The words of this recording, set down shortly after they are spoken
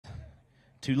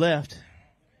2 left.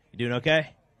 You doing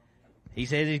okay? He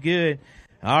says he's good.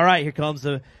 All right, here comes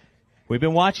we've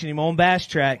been watching him on Bass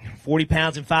Track. 40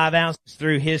 pounds and 5 ounces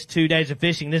through his 2 days of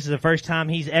fishing. This is the first time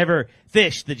he's ever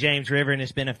fished the James River, and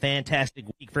it's been a fantastic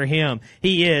week for him.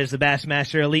 He is the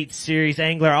Bassmaster Elite Series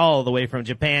angler all the way from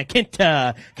Japan,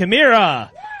 Kenta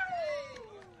Kimura.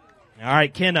 All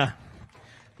right, Kenta,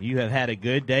 you have had a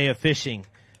good day of fishing.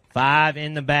 5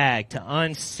 in the bag. To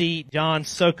unseat John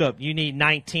Sokup, you need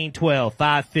 19-12,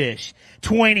 5 fish.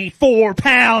 24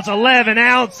 pounds, 11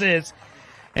 ounces.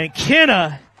 And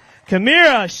Kenta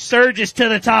Kimura surges to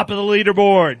the top of the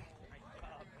leaderboard.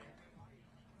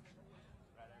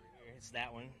 It's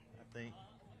that one, I think.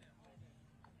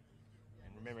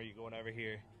 And remember, you're going over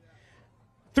here.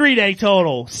 3-day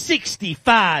total,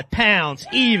 65 pounds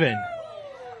even.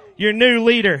 Your new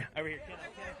leader. Over here.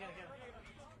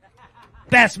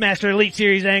 Bassmaster Elite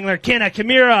Series angler Kenta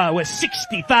Kimura with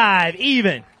 65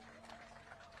 even.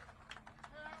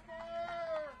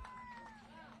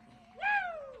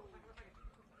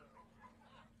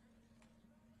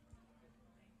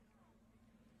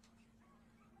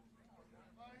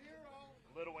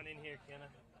 Little one in here, Kenta.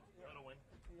 Little one.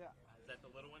 Yeah. Is that the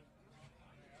little one?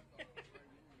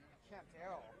 Can't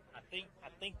tell. I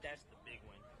think that's the big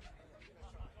one.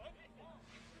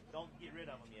 Don't get rid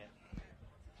of them yet.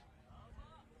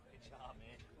 Good job,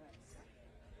 man.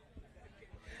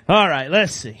 All right,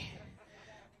 let's see.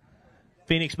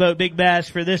 Phoenix Boat Big Bass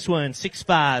for this one. 6'5",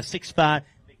 6'5".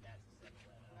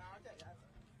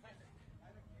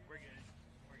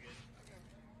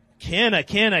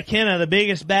 Kenta, the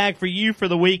biggest bag for you for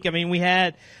the week. I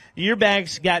mean, your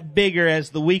bags got bigger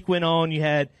as the week went on. You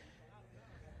had,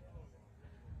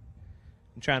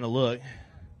 I'm trying to look,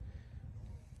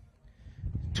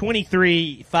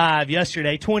 23.5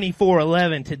 yesterday,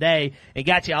 24.11 today. It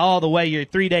got you all the way. Your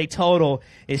 3-day total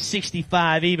is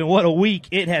 65 even. What a week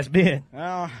it has been.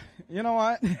 You know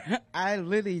what? I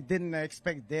really didn't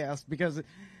expect this because,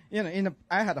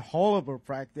 I had a horrible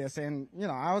practice and,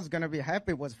 I was going to be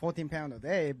happy with 14 pounds a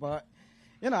day, but,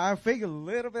 I figured a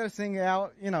little bit of thing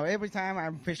out. Every time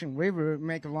I'm fishing river,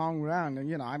 make a long run,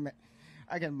 and,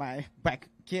 I get my back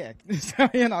kicked. So,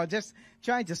 just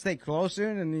trying to stay closer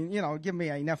and, give me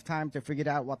enough time to figure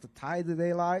out what the tide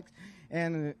they like.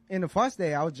 And in the first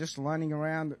day, I was just running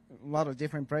around a lot of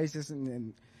different places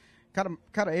and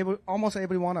almost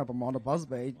every one of them on the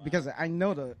buzzbait because I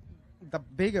know the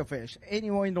bigger fish,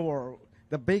 anywhere in the world,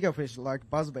 the bigger fish like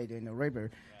buzzbait in the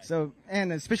river. Right. So,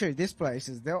 and especially these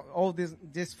places, all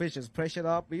these fish is pressured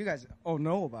up. You guys all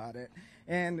know about it.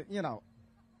 And,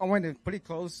 I went pretty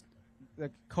close the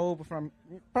cove from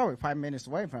probably 5 minutes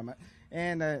away from it.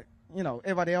 And,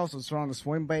 everybody else was throwing the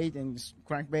swim bait and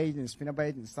crankbait and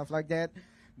spinnerbait and stuff like that.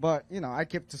 But, I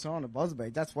kept throwing the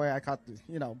buzzbait. That's why I caught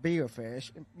the, bigger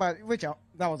fish. But,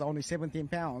 that was only 17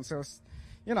 pounds. So,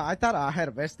 I thought I had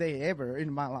the best day ever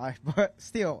in my life. But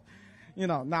still,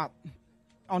 not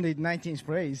only 19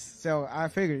 sprays. So I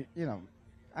figured,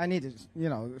 I needed,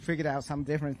 figure out some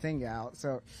different thing out.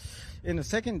 So in the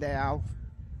second day, I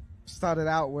started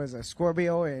out with a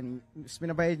scorpio and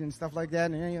spinnerbait and stuff like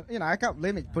that. And, I got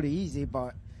limit pretty easy,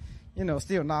 but,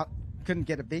 still couldn't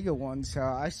get a bigger one. So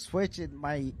I switched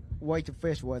my way to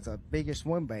fish was a bigger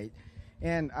swim bait.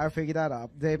 And I figured that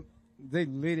out. They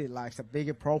really like a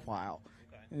bigger profile.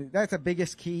 Okay. That's the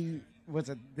biggest key was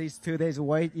these 2 days of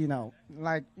wait,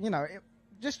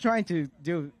 just trying to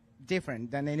do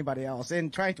different than anybody else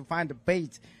and trying to find the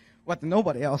bait what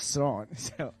nobody else throwing.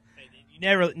 So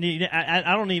I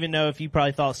don't even know if you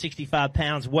probably thought 65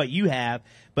 pounds what you have,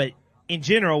 but in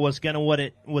general was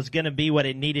gonna be what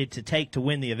it needed to take to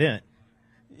win the event.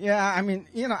 Yeah, I mean,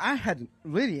 I had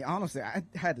really, honestly, I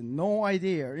had no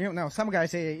idea. Some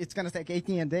guys say it's going to take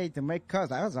 18 a day to make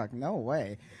cuts. I was like, no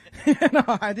way.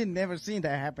 I didn't never seen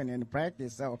that happen in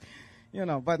practice. So,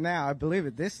 but now I believe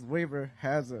it. This river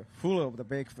has a full of the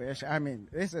big fish. I mean,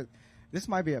 this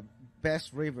might be the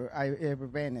best river I ever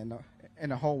been in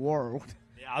the whole world.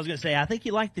 Yeah, I was going to say, I think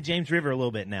you like the James River a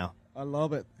little bit now. I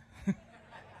love it.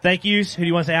 Thank yous. Who do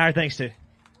you want to say hi or thanks to?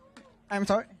 I'm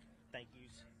sorry?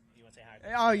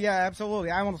 Oh, yeah, absolutely.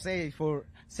 I want to say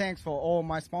thanks for all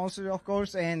my sponsors, of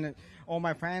course, and all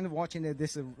my friends watching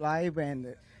this live.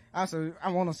 And also,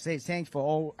 I want to say thanks for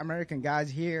all American guys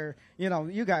here.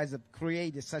 You guys have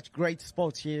created such great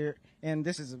sports here, and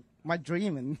this is my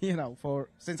dream, and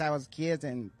since I was a kid,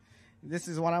 and this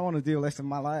is what I want to do the rest of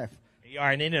my life. You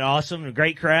are, and isn't it awesome? A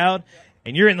great crowd,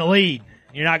 and you're in the lead.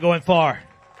 You're not going far.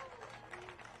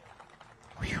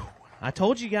 Whew. I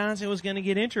told you guys it was going to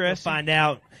get interesting. We'll find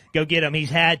out. Go get him. He's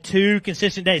had 2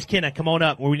 consistent days. Kenta, come on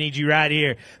up. We need you right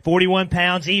here. 41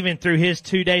 pounds even through his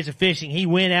 2 days of fishing. He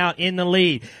went out in the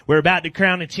lead. We're about to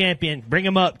crown a champion. Bring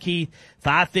him up, Keith.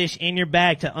 5 fish in your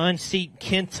bag to unseat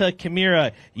Kenta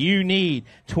Kimura. You need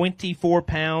 24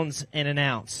 pounds and an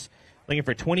ounce. Looking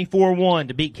for 24-1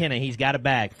 to beat Kenta. He's got a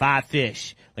bag. 5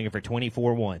 fish. Looking for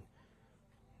 24-1.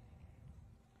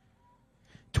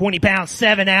 20 pounds,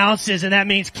 7 ounces, and that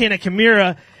means Kenta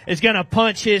Kimura is going to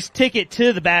punch his ticket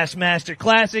to the Bassmaster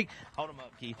Classic. Hold him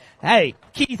up, Keith. Hey,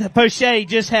 Keith Poche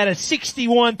just had a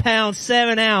 61 pound,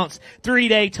 7 ounce,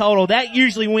 3-day total. That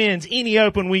usually wins any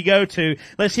open we go to.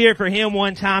 Let's hear it for him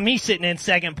one time. He's sitting in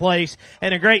 2nd place,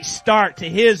 and a great start to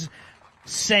his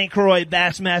St. Croix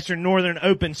Bassmaster Northern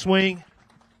Open swing.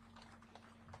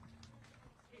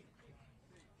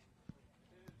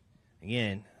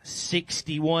 Again,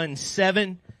 61-7.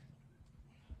 Thank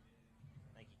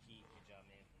you, Keith. Good job,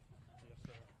 man.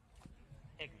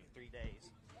 Heck of 3 days.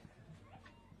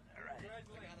 All right.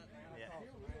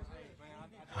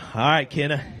 Yeah. All right,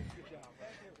 Kenta.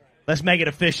 Let's make it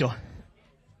official. Right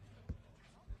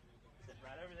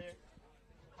over there.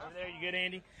 Over there, you good,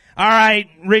 Andy? All right,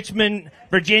 Richmond,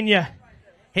 Virginia.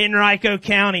 Henrico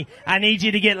County, I need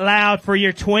you to get loud for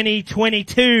your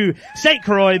 2022 St.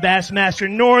 Croix Bassmaster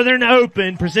Northern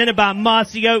Open presented by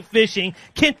Mossy Oak Fishing.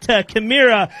 Kenta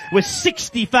Kimura with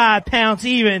 65 pounds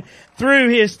even through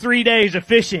his 3 days of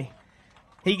fishing.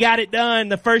 He got it done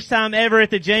the first time ever at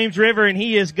the James River, and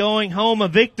he is going home a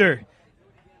victor.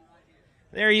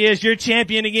 There he is, your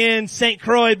champion again, St.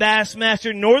 Croix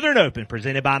Bassmaster Northern Open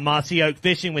presented by Mossy Oak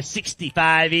Fishing with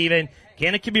 65 even.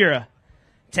 Kenta Kimura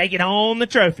taking home the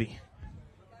trophy.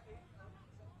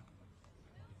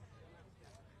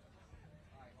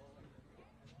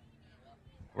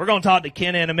 We're going to talk to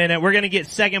Kenta in a minute. We're going to get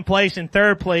 2nd place and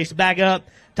 3rd place back up.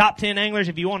 Top 10 anglers,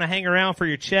 if you want to hang around for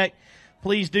your check,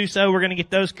 please do so. We're going to get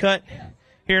those cut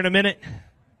here in a minute.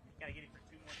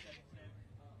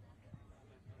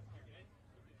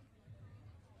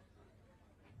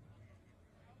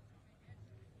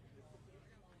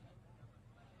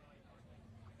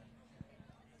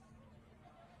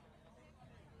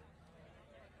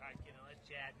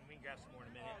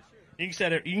 You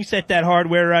can set that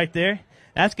hardware right there.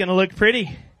 That's going to look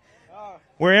pretty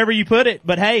wherever you put it.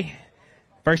 But hey,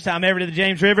 first time ever to the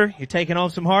James River. You're taking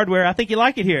on some hardware. I think you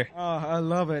like it here. Oh, I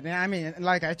love it. I mean,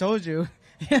 like I told you,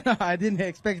 I didn't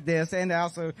expect this. And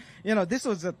also, this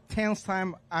was the 10th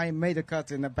time I made a cut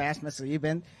in the Bassmaster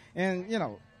event. And,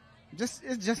 it's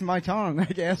just my turn, I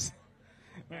guess.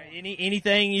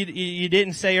 Anything you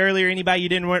didn't say earlier, anybody you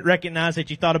didn't recognize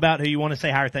that you thought about who you want to say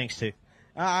higher thanks to?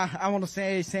 I want to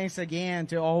say thanks again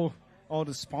to all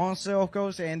the sponsors, of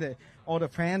course, and all the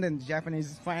friends and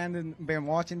Japanese fans and been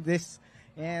watching this.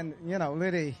 And,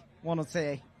 really want to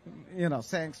say,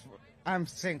 thanks. I'm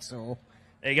thankful.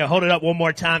 There you go. Hold it up one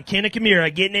more time. Kenta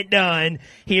Kimura getting it done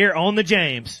here on the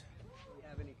James.